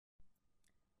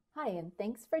Hi, and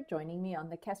thanks for joining me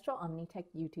on the Kestrel OmniTech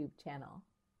YouTube channel.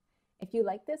 If you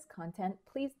like this content,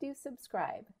 please do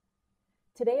subscribe.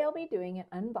 Today I'll be doing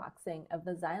an unboxing of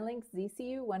the Xilinx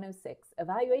ZCU106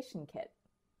 evaluation kit,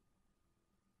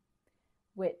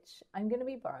 which I'm going to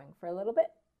be borrowing for a little bit.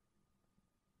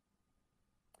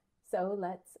 So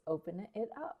let's open it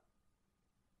up.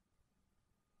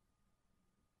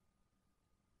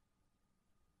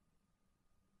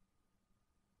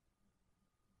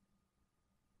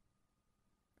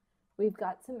 We've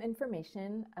got some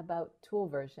information about tool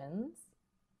versions.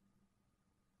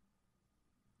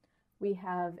 We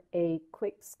have a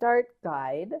quick start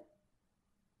guide,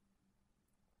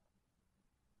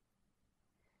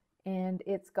 and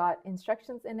it's got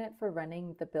instructions in it for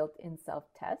running the built-in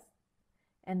self-test.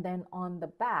 And then on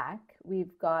the back,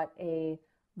 we've got a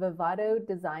Vivado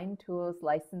Design Tools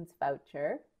license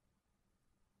voucher.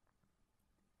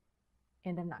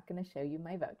 And I'm not going to show you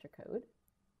my voucher code.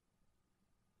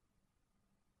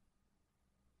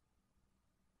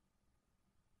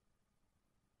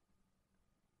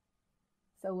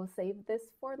 So we'll save this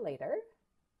for later.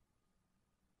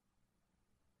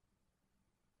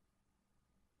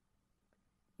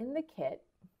 In the kit,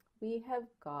 we have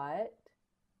got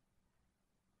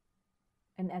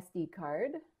an SD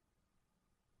card,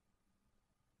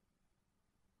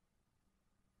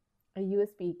 a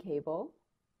USB cable,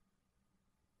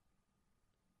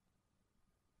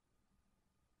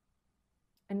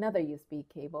 another USB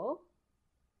cable,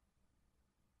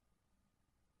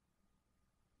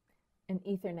 an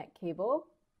Ethernet cable,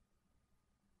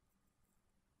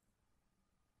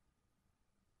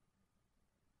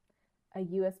 a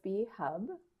USB hub,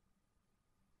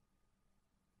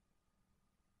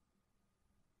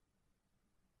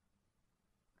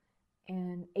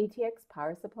 an ATX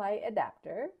power supply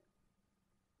adapter,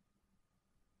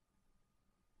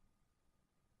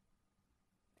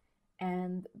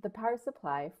 and the power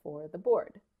supply for the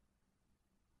board.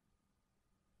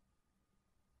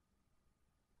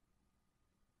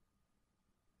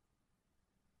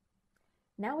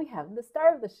 Now we have the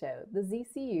star of the show, the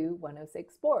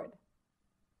ZCU106 board.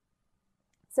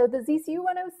 So the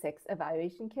ZCU106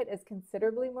 evaluation kit is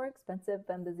considerably more expensive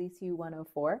than the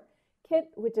ZCU104 kit,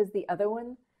 which is the other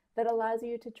one that allows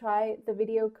you to try the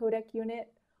video codec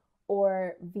unit,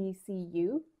 or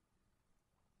VCU.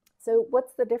 So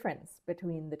what's the difference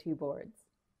between the two boards?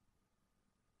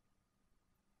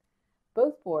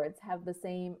 Both boards have the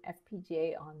same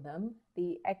FPGA on them,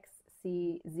 the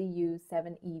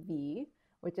ZCU7EV,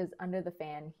 which is under the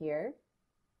fan here.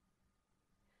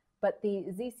 But the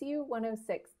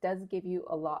ZCU106 does give you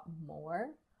a lot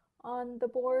more on the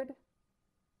board.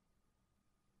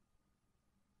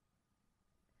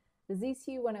 The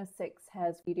ZCU106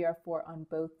 has DDR4 on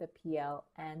both the PL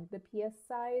and the PS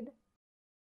side.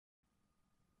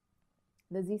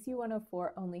 The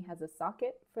ZCU104 only has a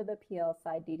socket for the PL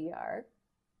side DDR.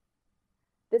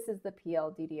 This is the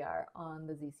PL DDR on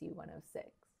the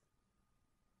ZCU106.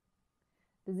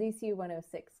 The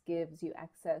ZCU106 gives you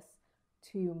access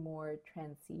to more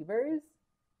transceivers.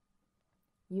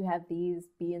 You have these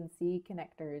B and C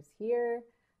connectors here.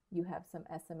 You have some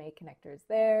SMA connectors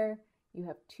there. You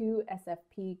have two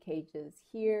SFP cages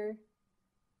here.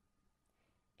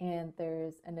 And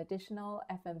there's an additional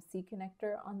FMC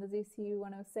connector on the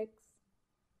ZCU106.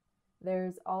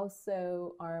 There's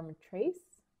also ARM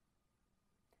trace,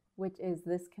 which is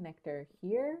this connector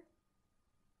here.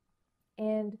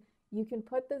 And you can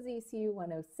put the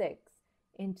ZCU106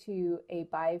 into a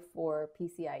by-4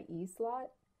 PCIe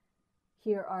slot.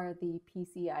 Here are the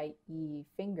PCIe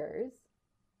fingers.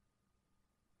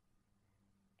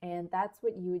 And that's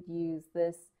what you would use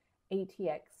this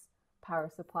ATX power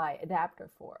supply adapter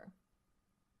for.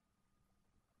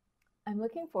 I'm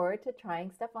looking forward to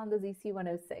trying stuff on the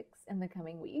ZCU106 in the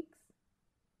coming weeks.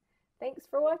 Thanks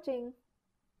for watching.